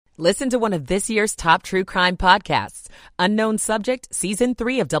Listen to one of this year's top true crime podcasts. Unknown Subject, Season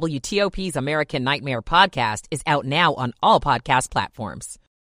 3 of WTOP's American Nightmare podcast is out now on all podcast platforms.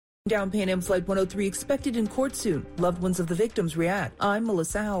 Down Pan Am Flight 103 expected in court soon. Loved ones of the victims react. I'm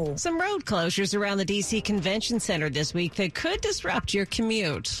Melissa Howell. Some road closures around the D.C. Convention Center this week that could disrupt your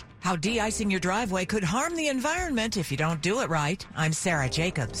commute. How de-icing your driveway could harm the environment if you don't do it right. I'm Sarah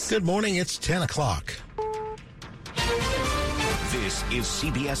Jacobs. Good morning. It's 10 o'clock. This is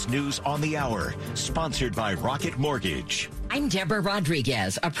CBS News on the Hour, sponsored by Rocket Mortgage. I'm Deborah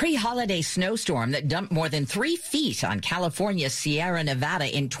Rodriguez. A pre-holiday snowstorm that dumped more than 3 feet on California's Sierra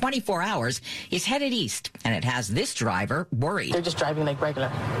Nevada in 24 hours is headed east, and it has this driver worried. They're just driving like regular,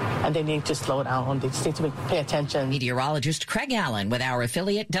 and they need to slow down. They just need to pay attention. Meteorologist Craig Allen with our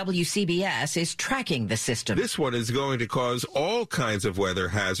affiliate WCBS is tracking the system. This one is going to cause all kinds of weather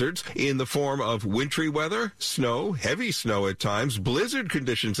hazards in the form of wintry weather, snow, heavy snow at times, blizzard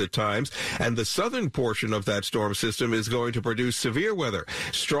conditions at times, and the southern portion of that storm system is going to produce severe weather,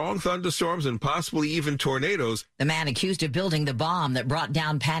 strong thunderstorms, and possibly even tornadoes. The man accused of building the bomb that brought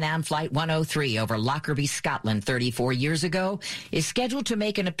down Pan Am Flight 103 over Lockerbie, Scotland 34 years ago is scheduled to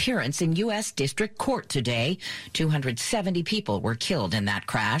make an appearance in U.S. District Court today. 270 people were killed in that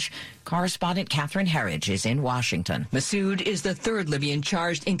crash. Correspondent Catherine Herridge is in Washington. Masood is the third Libyan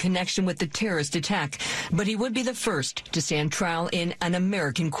charged in connection with the terrorist attack, but he would be the first to stand trial in an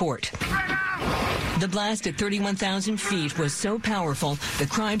American court. The blast at 31,000 feet was so powerful, the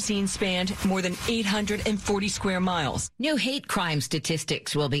crime scene spanned more than 840 square miles. New hate crime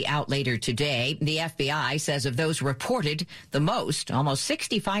statistics will be out later today. The FBI says of those reported, the most, almost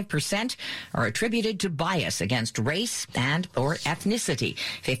 65%, are attributed to bias against race and or ethnicity.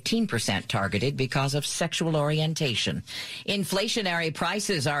 15% targeted because of sexual orientation. Inflationary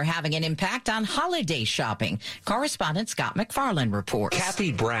prices are having an impact on holiday shopping. Correspondent Scott McFarland reports.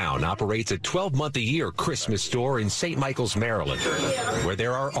 Kathy Brown operates a 12-month-a-year Christmas store in St. Michael's, Maryland, where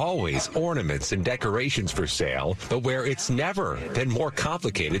there are always ornaments and decorations for sale, but where it's never been more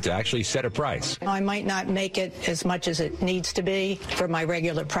complicated to actually set a price. I might not make it as much as it needs to be for my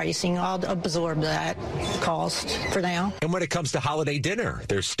regular pricing. I'll absorb that cost for now. And when it comes to holiday dinner,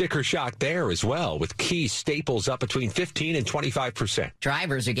 there's sticker shock there as well, with key staples up between 15 and 25%.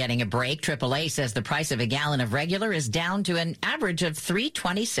 Drivers are getting a break. AAA says the price of a gallon of regular is down to an average of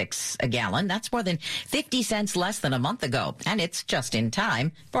 $3.26 a gallon. That's more than 50 cents less than a month ago, and it's just in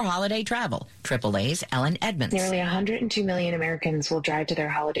time for holiday travel. AAA's Ellen Edmonds. Nearly 102 million Americans will drive to their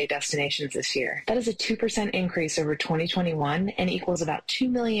holiday destinations this year. That is a 2% increase over 2021 and equals about 2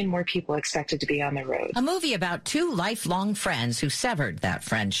 million more people expected to be on the road. A movie about two lifelong friends who severed that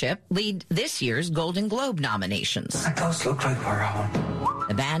friendship lead this year's Golden Globe nominations. That does look like our home.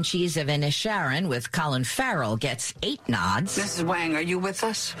 The Banshees of Inisherin with Colin Farrell gets 8 nods. Mrs. Wang, are you with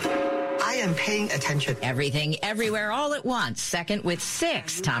us? I am paying attention. Everything, Everywhere, All at Once, second with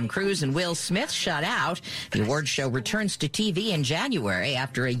 6. Tom Cruise and Will Smith shut out. The awards show returns to TV in January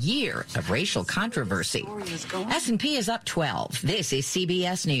after a year of racial controversy. S&P is up 12. This is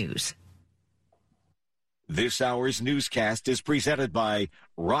CBS News. This hour's newscast is presented by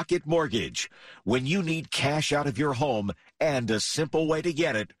Rocket Mortgage. When you need cash out of your home and a simple way to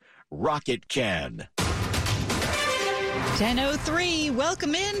get it, Rocket can. 10:03.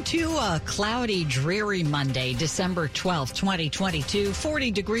 Welcome into a cloudy, dreary Monday, December 12th, 2022.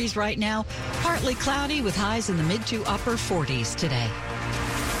 40 degrees right now. Partly cloudy with highs in the mid to upper 40s today.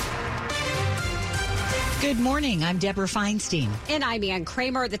 Good morning. I'm Deborah Feinstein. And I'm Ann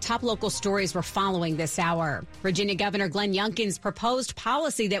Kramer. The top local stories we're following this hour. Virginia Governor Glenn Youngkin's proposed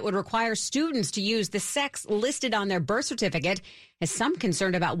policy that would require students to use the sex listed on their birth certificate has some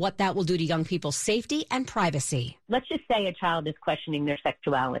concern about what that will do to young people's safety and privacy. Let's just say a child is questioning their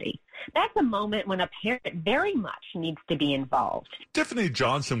sexuality. That's a moment when a parent very much needs to be involved. Tiffany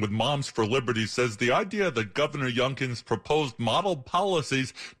Johnson with Moms for Liberty says the idea that Governor Youngkin's proposed model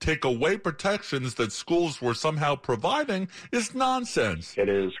policies take away protections that schools were somehow providing is nonsense. It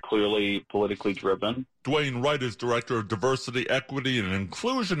is clearly politically driven. Dwayne Wright is Director of Diversity, Equity, and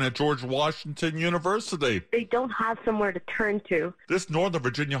Inclusion at George Washington University. They don't have somewhere to turn to. This Northern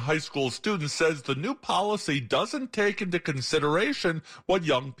Virginia high school student says the new policy doesn't take into consideration what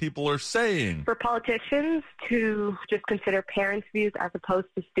young people are saying. For politicians to just consider parents' views as opposed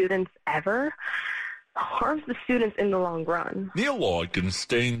to students ever, harms the students in the long run. Neil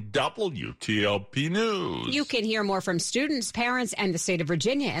Augenstein, WTOP News. You can hear more from students, parents, and the state of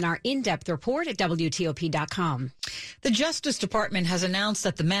Virginia in our in-depth report at WTOP.com. The Justice Department has announced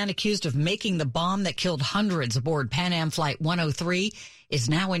that the man accused of making the bomb that killed hundreds aboard Pan Am Flight 103 is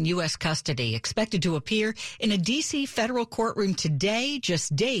now in U.S. custody, expected to appear in a D.C. federal courtroom today,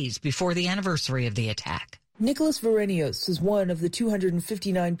 just days before the anniversary of the attack. Nicholas Varenios is one of the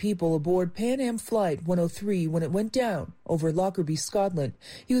 259 people aboard Pan Am Flight 103 when it went down over Lockerbie, Scotland.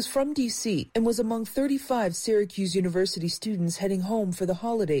 He was from D.C. and was among 35 Syracuse University students heading home for the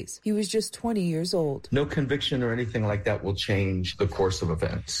holidays. He was just 20 years old. No conviction or anything like that will change the course of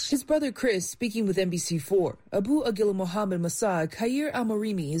events. His brother Chris, speaking with NBC4, Abu Aghila Mohammed Masad Khair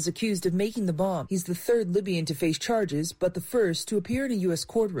al-Marimi is accused of making the bomb. He's the third Libyan to face charges, but the first to appear in a U.S.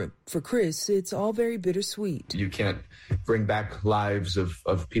 courtroom. For Chris, it's all very bittersweet. You can't bring back lives of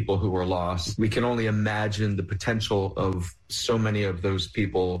people who were lost. We can only imagine the potential of so many of those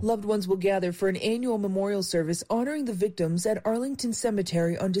people. Loved ones will gather for an annual memorial service honoring the victims at Arlington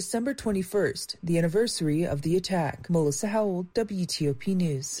Cemetery on December 21st, the anniversary of the attack. Melissa Howell, WTOP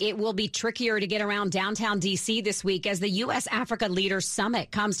News. It will be trickier to get around downtown D.C. this week as the U.S.-Africa Leaders Summit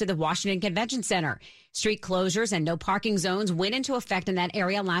comes to the Washington Convention Center. Street closures and no parking zones went into effect in that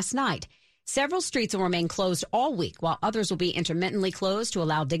area last night. Several streets will remain closed all week, while others will be intermittently closed to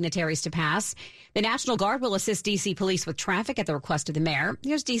allow dignitaries to pass. The National Guard will assist D.C. police with traffic at the request of the mayor.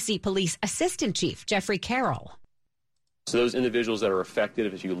 Here's D.C. Police Assistant Chief Jeffrey Carroll. So those individuals that are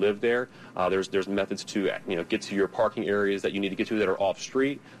affected, if you live there, there's methods to get to your parking areas that you need to get to that are off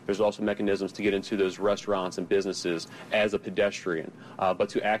street. There's also mechanisms to get into those restaurants and businesses as a pedestrian. But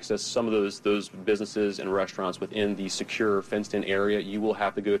to access some of those businesses and restaurants within the secure fenced-in area, you will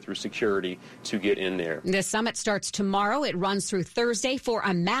have to go through security to get in there. The summit starts tomorrow. It runs through Thursday. For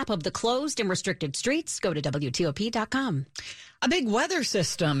a map of the closed and restricted streets, go to WTOP.com. A big weather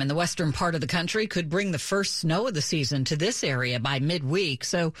system in the western part of the country could bring the first snow of the season to this area by midweek.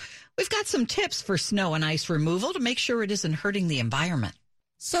 So we've got some tips for snow and ice removal to make sure it isn't hurting the environment.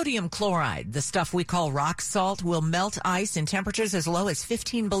 Sodium chloride, the stuff we call rock salt, will melt ice in temperatures as low as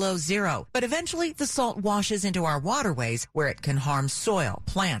 15 below zero. But eventually, the salt washes into our waterways where it can harm soil,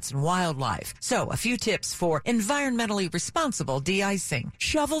 plants, and wildlife. So, a few tips for environmentally responsible de-icing.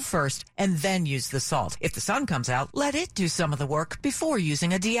 Shovel first and then use the salt. If the sun comes out, let it do some of the work before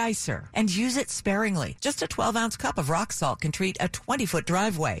using a de-icer. And use it sparingly. Just a 12-ounce cup of rock salt can treat a 20-foot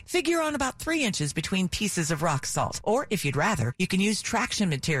driveway. Figure on about 3 inches between pieces of rock salt. Or, if you'd rather, you can use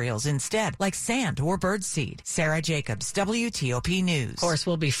traction materials instead, like sand or birdseed. Sarah Jacobs, WTOP News. Of course,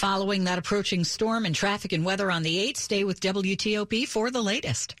 we'll be following that approaching storm and traffic and weather on the 8th. Stay with WTOP for the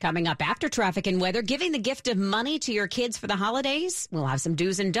latest. Coming up after traffic and weather, giving the gift of money to your kids for the holidays. We'll have some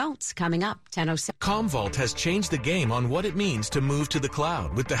do's and don'ts coming up. 10:07. Commvault has changed the game on what it means to move to the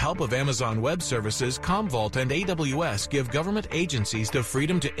cloud. With the help of Amazon Web Services, Commvault and AWS give government agencies the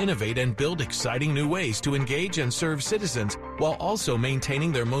freedom to innovate and build exciting new ways to engage and serve citizens while also maintaining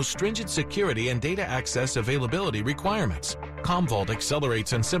their most stringent security and data access availability requirements. Commvault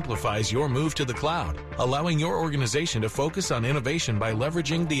accelerates and simplifies your move to the cloud, allowing your organization to focus on innovation by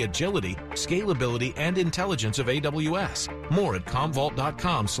leveraging the agility, scalability, and intelligence of AWS. More at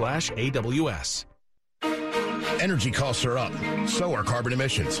commvault.com/AWS. Energy costs are up, so are carbon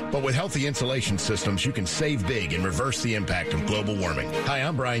emissions. But with healthy insulation systems, you can save big and reverse the impact of global warming. Hi,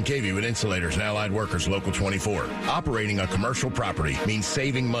 I'm Brian Cavey with Insulators and Allied Workers Local 24. Operating a commercial property means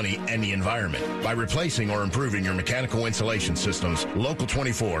saving money and the environment. By replacing or improving your mechanical insulation systems, Local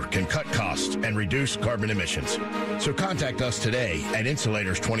 24 can cut costs and reduce carbon emissions. So contact us today at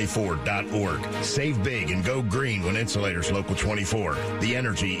insulators24.org. Save big and go green with Insulators Local 24, the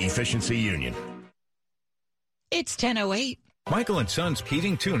Energy Efficiency Union. It's 10:08. Michael & Son's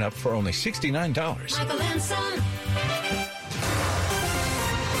heating tune-up for only $69. Michael & Son.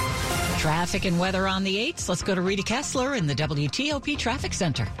 Traffic and weather on the 8th. Let's go to Rita Kessler in the WTOP Traffic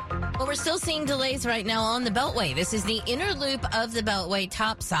Center. Well, we're still seeing delays right now on the Beltway. This is the inner loop of the Beltway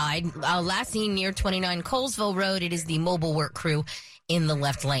top side. Last seen near 29 Colesville Road. It is the mobile work crew in the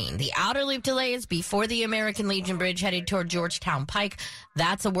left lane. The outer loop delay is before the American Legion Bridge headed toward Georgetown Pike.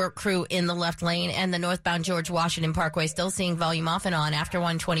 That's a work crew in the left lane. And the northbound George Washington Parkway still seeing volume off and on after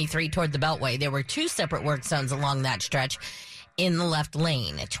 123 toward the Beltway. There were 2 separate work zones along that stretch. in the left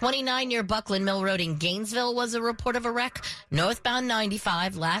lane. 29 near Buckland Mill Road in Gainesville was a report of a wreck. Northbound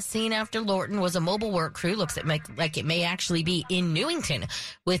 95, last seen after Lorton, was a mobile work crew. Looks like it may actually be in Newington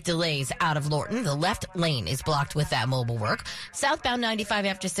with delays out of Lorton. The left lane is blocked with that mobile work. Southbound 95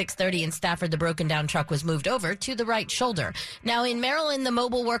 after 6:30 in Stafford, the broken down truck was moved over to the right shoulder. Now in Maryland, the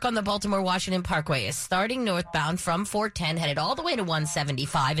mobile work on the Baltimore-Washington Parkway is starting northbound from 410, headed all the way to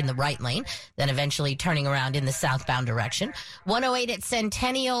 175 in the right lane, then eventually turning around in the southbound direction. 108 at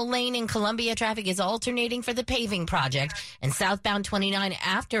Centennial Lane in Columbia, traffic is alternating for the paving project. And southbound 29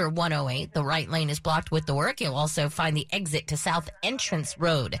 after 108, the right lane is blocked with the work. You'll also find the exit to South Entrance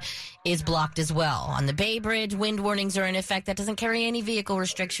Road is blocked as well. On the Bay Bridge, wind warnings are in effect. That doesn't carry any vehicle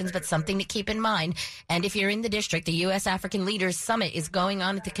restrictions, but something to keep in mind. And if you're in the district, the U.S. African Leaders Summit is going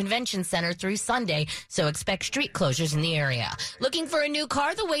on at the Convention Center through Sunday, so expect street closures in the area. Looking for a new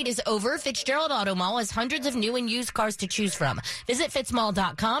car? The wait is over. Fitzgerald Auto Mall has hundreds of new and used cars to choose from. Visit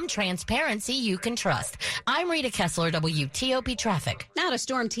fitzmall.com. Transparency you can trust. I'm Rita Kessler, WTOP Traffic. Now to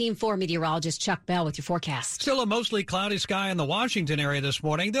Storm Team 4 meteorologist Chuck Bell with your forecast. Still a mostly cloudy sky in the Washington area this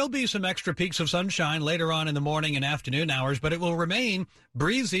morning. There'll be some extra peaks of sunshine later on in the morning and afternoon hours, but it will remain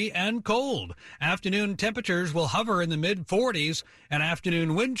breezy and cold. Afternoon temperatures will hover in the mid-40s, and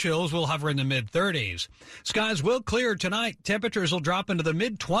afternoon wind chills will hover in the mid-30s. Skies will clear tonight. Temperatures will drop into the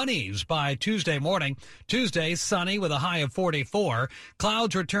mid-20s by Tuesday morning. Tuesday, sunny with a high of 44.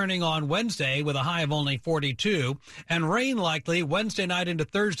 Clouds returning on Wednesday with a high of only 42. And rain likely Wednesday night into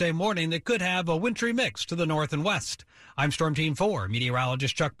Thursday morning that could have a wintry mix to the north and west. I'm Storm Team 4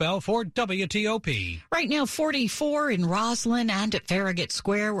 meteorologist Chuck Bell for WTOP. Right now, 44 in Roslyn and at Farragut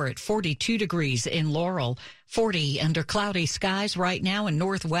Square. We're at 42 degrees in Laurel. 40 under cloudy skies right now in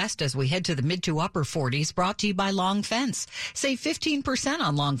Northwest as we head to the mid to upper 40s, brought to you by Long Fence. Save 15%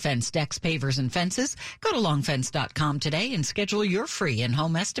 on Long Fence decks, pavers, and fences. Go to longfence.com today and schedule your free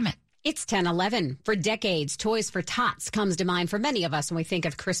in-home estimate. It's 10:11. For decades, Toys for Tots comes to mind for many of us when we think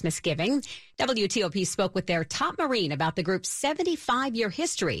of Christmas giving. WTOP spoke with their top Marine about the group's 75-year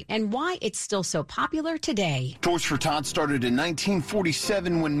history and why it's still so popular today. Toys for Tots started in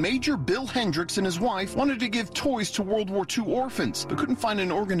 1947 when Major Bill Hendricks and his wife wanted to give toys to World War II orphans, but couldn't find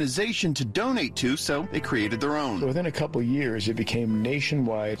an organization to donate to, so they created their own. So within a couple years, it became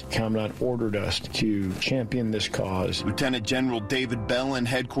nationwide. Commandant ordered us to champion this cause. Lieutenant General David Bellin,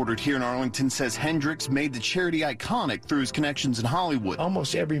 headquartered here in Arlington, says Hendricks made the charity iconic through his connections in Hollywood.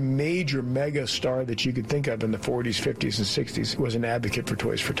 Almost every major mega star that you could think of in the 40s, 50s, and 60s was an advocate for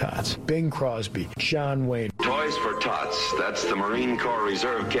Toys for Tots. Bing Crosby, John Wayne. Toys for Tots. That's the Marine Corps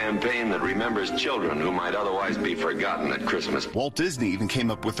Reserve campaign that remembers children who might otherwise be forgotten at Christmas. Walt Disney even came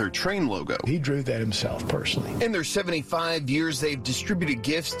up with their train logo. He drew that himself personally. In their 75 years, they've distributed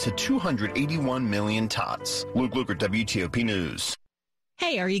gifts to 281 million tots. Luke Luker, WTOP News.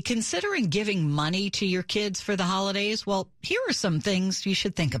 Hey, are you considering giving money to your kids for the holidays? Well, here are some things you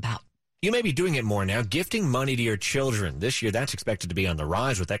should think about. You may be doing it more now, gifting money to your children. This year, that's expected to be on the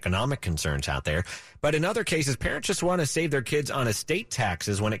rise with economic concerns out there. But in other cases, parents just want to save their kids on estate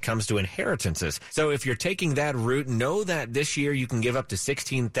taxes when it comes to inheritances. So if you're taking that route, know that this year you can give up to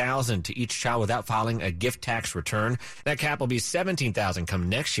 $16,000 to each child without filing a gift tax return. That cap will be $17,000 come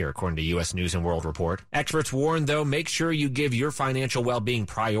next year, according to U.S. News and World Report. Experts warn, though, make sure you give your financial well-being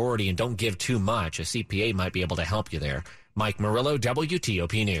priority and don't give too much. A CPA might be able to help you there. Mike Murillo,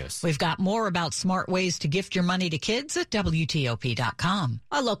 WTOP News. We've got more about smart ways to gift your money to kids at WTOP.com.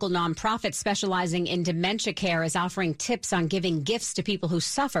 A local nonprofit specializing in dementia care is offering tips on giving gifts to people who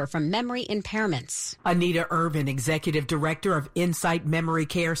suffer from memory impairments. Anita Irvin, executive director of Insight Memory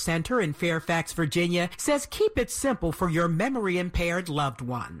Care Center in Fairfax, Virginia, says keep it simple for your memory impaired loved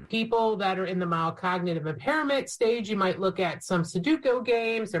one. People that are in the mild cognitive impairment stage, you might look at some Sudoku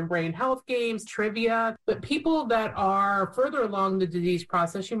games and brain health games, trivia, but people that are further along the disease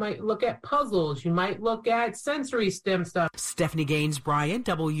process, you might look at puzzles, you might look at sensory STEM stuff. Stephanie Gaines Bryant,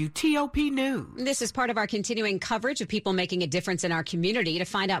 WTOP News. This is part of our continuing coverage of people making a difference in our community. To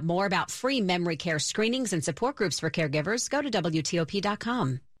find out more about free memory care screenings and support groups for caregivers, go to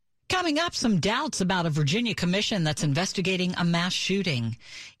WTOP.com. Coming up, some doubts about a Virginia commission that's investigating a mass shooting.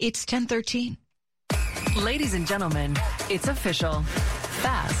 It's 10:13. Ladies and gentlemen, it's official.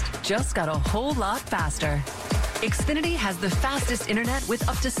 Fast just got a whole lot faster. Xfinity has the fastest internet with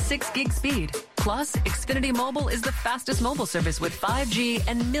up to 6 gig speed. Plus, Xfinity Mobile is the fastest mobile service with 5G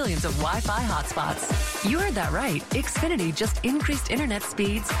and millions of Wi-Fi hotspots. You heard that right. Xfinity just increased internet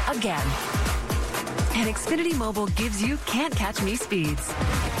speeds again. And Xfinity Mobile gives you can't catch me speeds.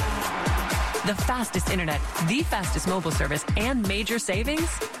 The fastest internet, the fastest mobile service, and major savings?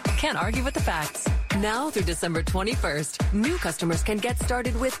 Can't argue with the facts. Now through December 21st, new customers can get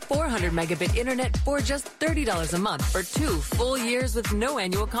started with 400 megabit internet for just $30 a month for 2 full years with no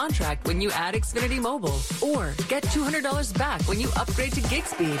annual contract when you add Xfinity Mobile. Or get $200 back when you upgrade to gig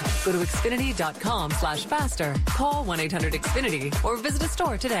speed. Go to Xfinity.com/faster. Call 1-800-XFINITY or visit a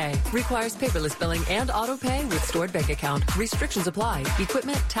store today. Requires paperless billing and auto pay with stored bank account. Restrictions apply.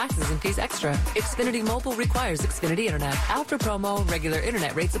 Equipment, taxes, and fees extra. Xfinity Mobile requires Xfinity Internet. After promo, regular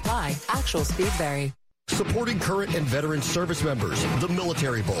internet rates apply. Actual speeds vary. Supporting current and veteran service members, the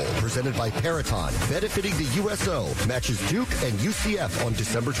Military Bowl, presented by Peraton, benefiting the USO, matches Duke and UCF on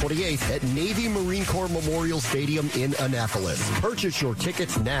December 28th at Navy Marine Corps Memorial Stadium in Annapolis. Purchase your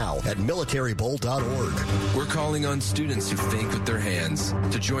tickets now at militarybowl.org. We're calling on students who think with their hands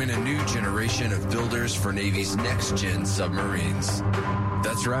to join a new generation of builders for Navy's next-gen submarines.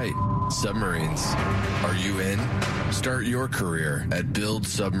 That's right, submarines. Are you in? Start your career at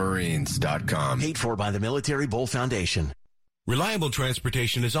buildsubmarines.com. Paid for by the Military Bowl Foundation. Reliable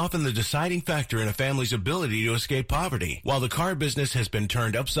transportation is often the deciding factor in a family's ability to escape poverty. While the car business has been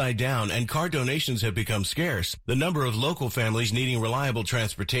turned upside down and car donations have become scarce, the number of local families needing reliable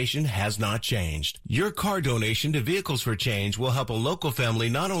transportation has not changed. Your car donation to Vehicles for Change will help a local family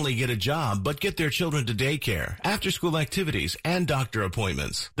not only get a job, but get their children to daycare, after-school activities, and doctor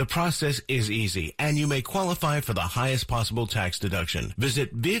appointments. The process is easy, and you may qualify for the highest possible tax deduction.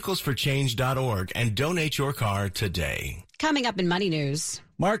 Visit vehiclesforchange.org and donate your car today. Coming up in Money News.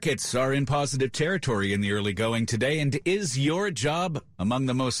 Markets are in positive territory in the early going today, and is your job among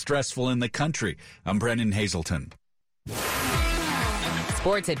the most stressful in the country? I'm Brennan Hazelton.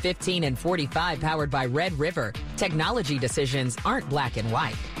 Sports at 15 and 45, powered by Red River. Technology decisions aren't black and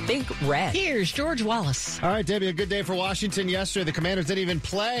white. Think red. Here's George Wallace. All right, Debbie, a good day for Washington yesterday. The Commanders didn't even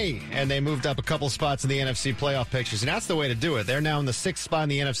play, and they moved up a couple spots in the NFC playoff pictures, and that's the way to do it. They're now in the 6th spot in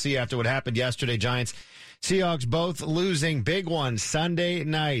the NFC after what happened yesterday. Giants, Seahawks both losing. Big one Sunday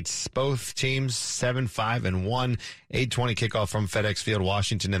nights. Both teams 7-5-1. 8:20 kickoff from FedEx Field.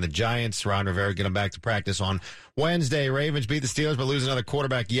 Washington and the Giants. Ron Rivera getting back to practice on Wednesday. Ravens beat the Steelers but lose another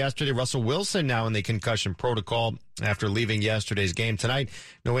quarterback yesterday. Russell Wilson now in the concussion protocol after leaving yesterday's game. Tonight,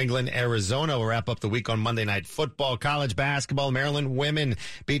 New England, Arizona will wrap up the week on Monday Night Football. College basketball, Maryland women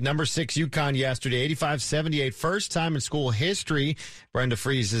beat number 6 UConn yesterday, 85-78. First time in school history, Brenda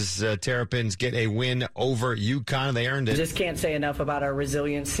Freeze's Terrapins get a win over UConn. They earned it. Just can't say enough about our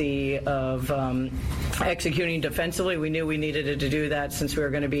resiliency of executing defensively. We knew we needed to do that since we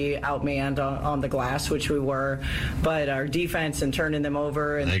were going to be outmanned on the glass, which we were. But our defense and turning them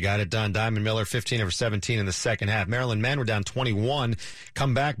over. And they got it done. Diamond Miller, 15 of 17 in the second half. Maryland men were down 21,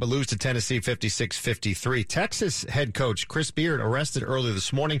 come back but lose to Tennessee 56-53. Texas head coach Chris Beard arrested early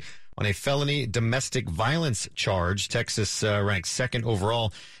this morning on a felony domestic violence charge. Texas ranked 2nd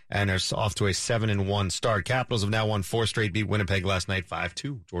overall and are off to a 7-1 start. Capitals have now won 4 straight, beat Winnipeg last night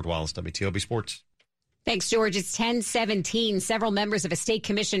 5-2. George Wallace, WTOP Sports. Thanks, George. It's 10:17. Several members of a state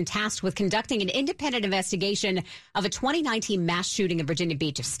commission tasked with conducting an independent investigation of a 2019 mass shooting in Virginia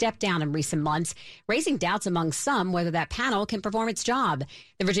Beach have stepped down in recent months, raising doubts among some whether that panel can perform its job.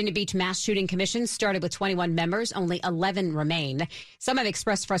 The Virginia Beach Mass Shooting Commission started with 21 members. Only 11 remain. Some have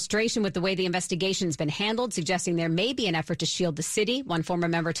expressed frustration with the way the investigation's been handled, suggesting there may be an effort to shield the city. One former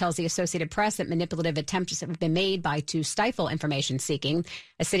member tells the Associated Press that manipulative attempts have been made to stifle information seeking.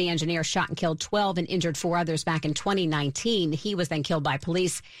 A city engineer shot and killed 12 and injured 4 others back in 2019. He was then killed by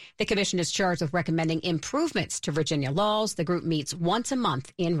police. The commission is charged with recommending improvements to Virginia laws. The group meets once a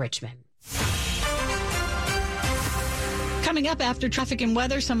month in Richmond. Coming up after traffic and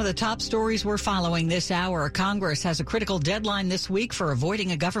weather, some of the top stories we're following this hour. Congress has a critical deadline this week for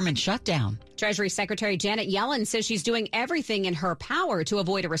avoiding a government shutdown. Treasury Secretary Janet Yellen says she's doing everything in her power to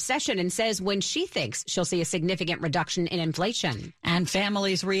avoid a recession and says when she thinks she'll see a significant reduction in inflation. And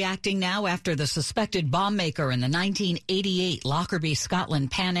families reacting now after the suspected bomb maker in the 1988 Lockerbie,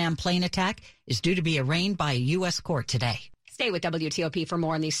 Scotland Pan Am plane attack is due to be arraigned by a U.S. court today. Stay with WTOP for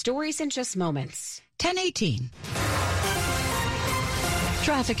more on these stories in just moments. 10:18.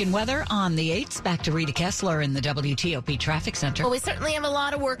 Traffic and weather on the 8s. Back to Rita Kessler in the WTOP Traffic Center. Well, we certainly have a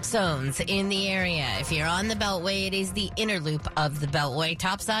lot of work zones in the area. If you're on the Beltway, it is the inner loop of the Beltway.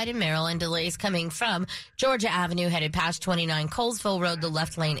 Topside in Maryland, delays coming from Georgia Avenue headed past 29 Colesville Road. The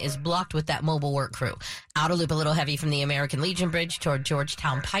left lane is blocked with that mobile work crew. Outer loop a little heavy from the American Legion Bridge toward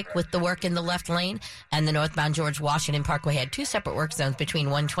Georgetown Pike with the work in the left lane. And the northbound George Washington Parkway had 2 separate work zones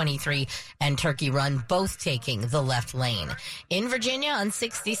between 123 and Turkey Run, both taking the left lane. In Virginia,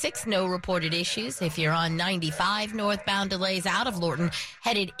 66, no reported issues. If you're on 95, northbound delays out of Lorton,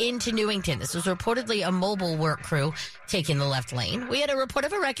 headed into Newington. This was reportedly a mobile work crew taking the left lane. We had a report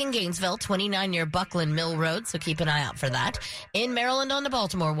of a wreck in Gainesville, 29 near Buckland Mill Road, so keep an eye out for that. In Maryland on the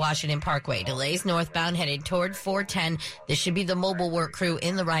Baltimore-Washington Parkway, delays northbound headed toward 410. This should be the mobile work crew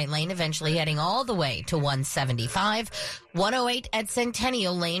in the right lane, eventually heading all the way to 175. 108 at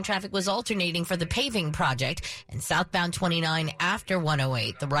Centennial Lane, traffic was alternating for the paving project, and southbound 29 after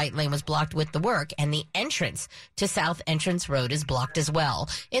 108. The right lane was blocked with the work, and the entrance to South Entrance Road is blocked as well.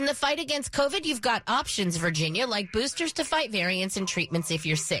 In the fight against COVID, you've got options, Virginia, like boosters to fight variants and treatments if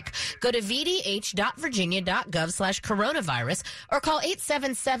you're sick. Go to vdh.virginia.gov/coronavirus or call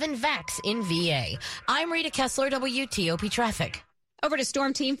 877-VAX in VA. I'm Rita Kessler, WTOP Traffic. Over to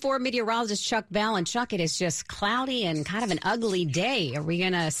Storm Team 4 meteorologist Chuck Bell. And Chuck, it is just cloudy and kind of an ugly day. Are we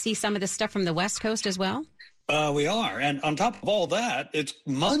going to see some of this stuff from the West Coast as well? We are. And on top of all that, it's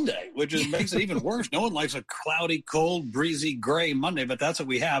Monday, which makes it even worse. No one likes a cloudy, cold, breezy, gray Monday, but that's what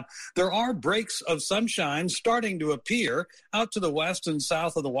we have. There are breaks of sunshine starting to appear out to the west and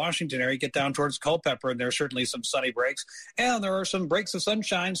south of the Washington area. Get down towards Culpeper, and there's certainly some sunny breaks. And there are some breaks of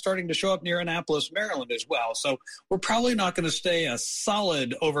sunshine starting to show up near Annapolis, Maryland as well. So we're probably not going to stay a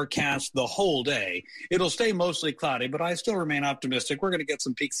solid overcast the whole day. It'll stay mostly cloudy, but I still remain optimistic. We're going to get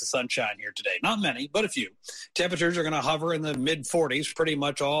some peaks of sunshine here today. Not many, but a few. Temperatures are going to hover in the mid-40s pretty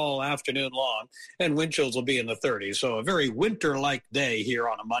much all afternoon long, and wind chills will be in the 30s. So a very winter-like day here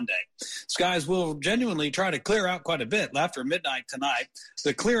on a Monday. Skies will genuinely try to clear out quite a bit after midnight tonight.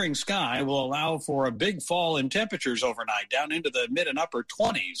 The clearing sky will allow for a big fall in temperatures overnight, down into the mid and upper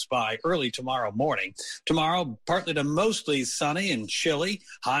 20s by early tomorrow morning. Tomorrow, partly to mostly sunny and chilly.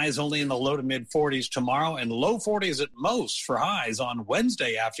 Highs only in the low to mid-40s tomorrow, and low 40s at most for highs on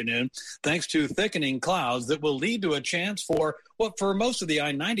Wednesday afternoon, thanks to thickening clouds that will lead to a chance for what for most of the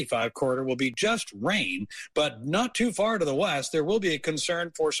I-95 corridor will be just rain, but not too far to the west. There will be a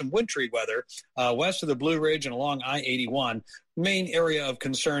concern for some wintry weather west of the Blue Ridge and along I-81. Main area of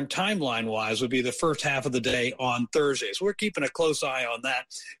concern timeline-wise would be the first half of the day on Thursday. So we're keeping a close eye on that.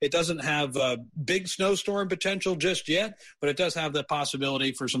 It doesn't have big snowstorm potential just yet, but it does have the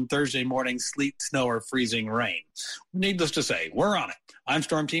possibility for some Thursday morning sleet, snow, or freezing rain. Needless to say, we're on it. I'm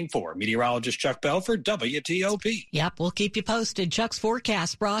Storm Team 4, meteorologist Chuck Bell for WTOP. Yep, we'll keep you posted. Chuck's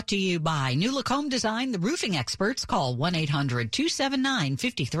forecast brought to you by New Look Home Design, the roofing experts. Call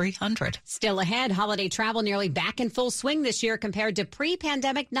 1-800-279-5300. Still ahead, holiday travel nearly back in full swing this year compared to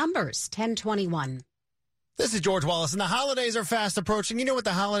pre-pandemic numbers. 1021. This is George Wallace, and the holidays are fast approaching. You know what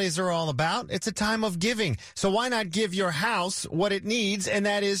the holidays are all about? It's a time of giving. So why not give your house what it needs, and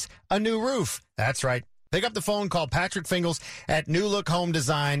that is a new roof? That's right. Pick up the phone, call Patrick Fingles at New Look Home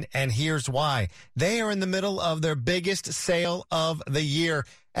Design, and here's why. They are in the middle of their biggest sale of the year,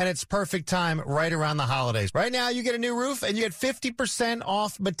 and it's perfect time right around the holidays. Right now, you get a new roof, and you get 50%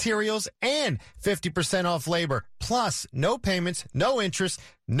 off materials and 50% off labor. Plus, no payments, no interest,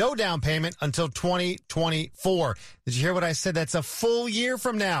 no down payment until 2024. Did you hear what I said? That's a full year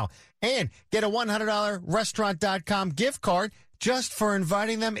from now. And get a $100 Restaurant.com gift card just for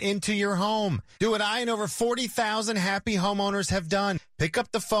inviting them into your home. Do what I and over 40,000 happy homeowners have done. Pick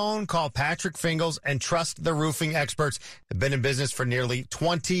up the phone, call Patrick Fingles, and trust the roofing experts. They've been in business for nearly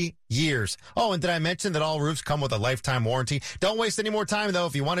 20 years. Oh, and did I mention that all roofs come with a lifetime warranty? Don't waste any more time, though,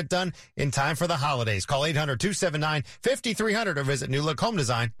 if you want it done in time for the holidays. Call 800-279-5300 or visit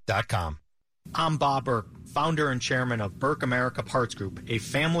newlookhomedesign.com. I'm Bob Burke, founder and chairman of Burke America Parts Group, a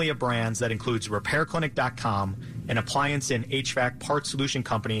family of brands that includes RepairClinic.com, an appliance and HVAC parts solution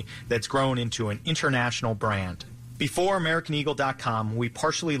company that's grown into an international brand. Before AmericanEagle.com, we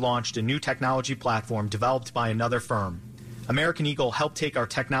partially launched a new technology platform developed by another firm. American Eagle helped take our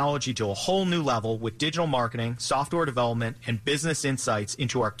technology to a whole new level with digital marketing, software development, and business insights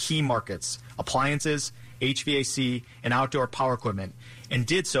into our key markets, appliances, HVAC, and outdoor power equipment, and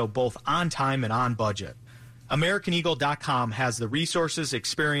did so both on time and on budget. AmericanEagle.com has the resources,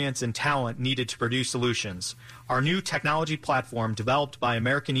 experience, and talent needed to produce solutions. Our new technology platform, developed by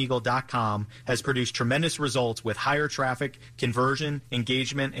AmericanEagle.com, has produced tremendous results with higher traffic, conversion,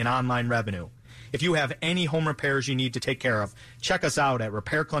 engagement, and online revenue. If you have any home repairs you need to take care of, check us out at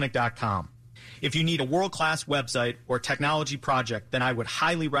RepairClinic.com. If you need a world-class website or technology project, then I would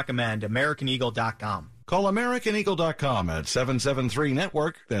highly recommend AmericanEagle.com. Call AmericanEagle.com at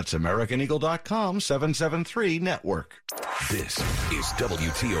 773-NETWORK. That's AmericanEagle.com, 773-NETWORK. This is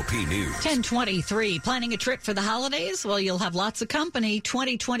WTOP News. 1023. Planning a trip for the holidays? Well, you'll have lots of company.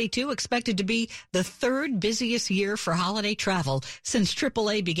 2022 expected to be the third busiest year for holiday travel since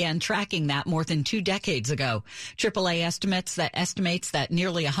AAA began tracking that more than 2 decades ago. AAA estimates that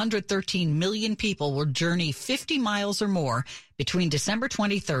nearly 113 million people will journey 50 miles or more between December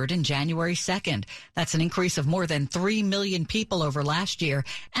 23rd and January 2nd. That's an increase of more than 3 million people over last year,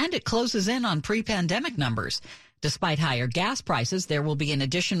 and it closes in on pre-pandemic numbers. Despite higher gas prices, there will be an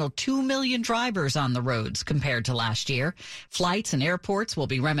additional 2 million drivers on the roads compared to last year. Flights and airports will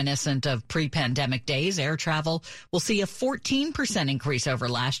be reminiscent of pre-pandemic days. Air travel will see a 14% increase over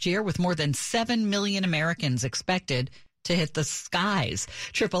last year, with more than 7 million Americans expected to hit the skies.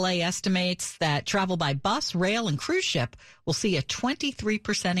 AAA estimates that travel by bus, rail, and cruise ship will see a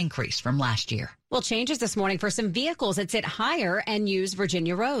 23% increase from last year. Well, changes this morning for some vehicles that sit higher and use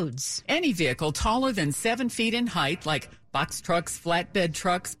Virginia roads. Any vehicle taller than 7 feet in height, like box trucks, flatbed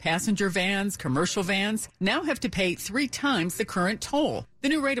trucks, passenger vans, commercial vans, now have to pay 3 times the current toll. The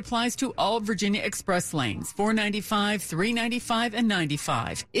new rate applies to all Virginia Express lanes, 495, 395, and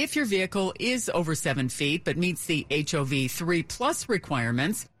 95. If your vehicle is over 7 feet but meets the HOV 3 plus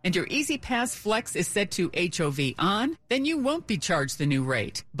requirements, and your Easy Pass Flex is set to HOV on, then you won't be charged the new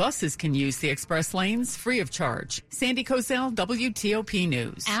rate. Buses can use the express lanes free of charge. Sandy Kozel, WTOP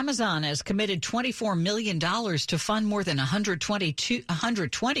News. Amazon has committed $24 million to fund more than 120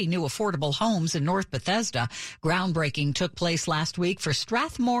 new affordable homes in North Bethesda. Groundbreaking took place last week for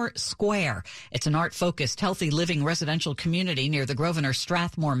Strathmore Square. It's an art-focused, healthy living residential community near the Grosvenor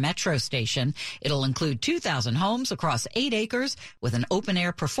Strathmore Metro Station. It'll include 2,000 homes across 8 acres with an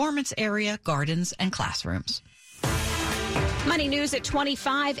open-air performance area, gardens, and classrooms. Money news at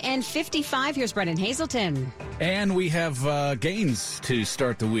 25 and 55. Here's Brennan Hazelton. And we have gains to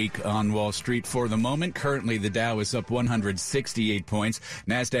start the week on Wall Street for the moment. Currently, the Dow is up 168 points.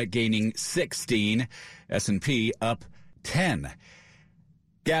 NASDAQ gaining 16. S&P up 10.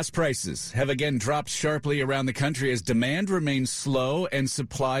 Gas prices have again dropped sharply around the country as demand remains slow and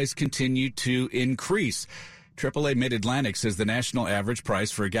supplies continue to increase. AAA Mid-Atlantic says the national average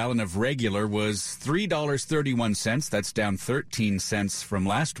price for a gallon of regular was $3.31. That's down 13 cents from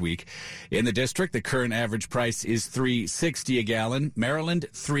last week. In the district, the current average price is $3.60 a gallon. Maryland,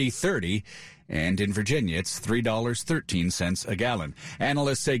 $3.30. And in Virginia, it's $3.13 a gallon.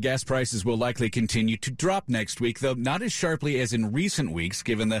 Analysts say gas prices will likely continue to drop next week, though not as sharply as in recent weeks,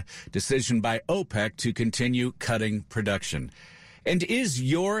 given the decision by OPEC to continue cutting production. And is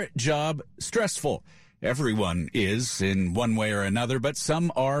your job stressful? Everyone is in one way or another, but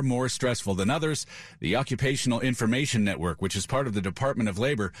some are more stressful than others. The Occupational Information Network, which is part of the Department of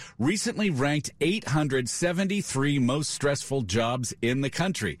Labor, recently ranked 873 most stressful jobs in the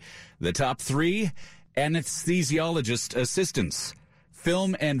country. The top 3, anesthesiologist assistants,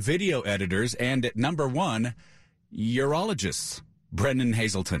 film and video editors, and at number 1, urologists. Brennan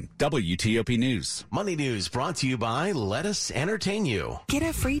Hazelton, WTOP News. Money News brought to you by Let Us Entertain You. Get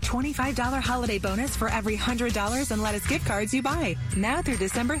a free $25 holiday bonus for every $100 in Let Us gift cards you buy. Now through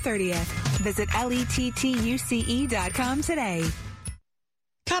December 30th. Visit LETTUCE.com today.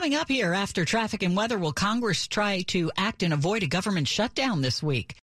 Coming up here after traffic and weather, will Congress try to act and avoid a government shutdown this week?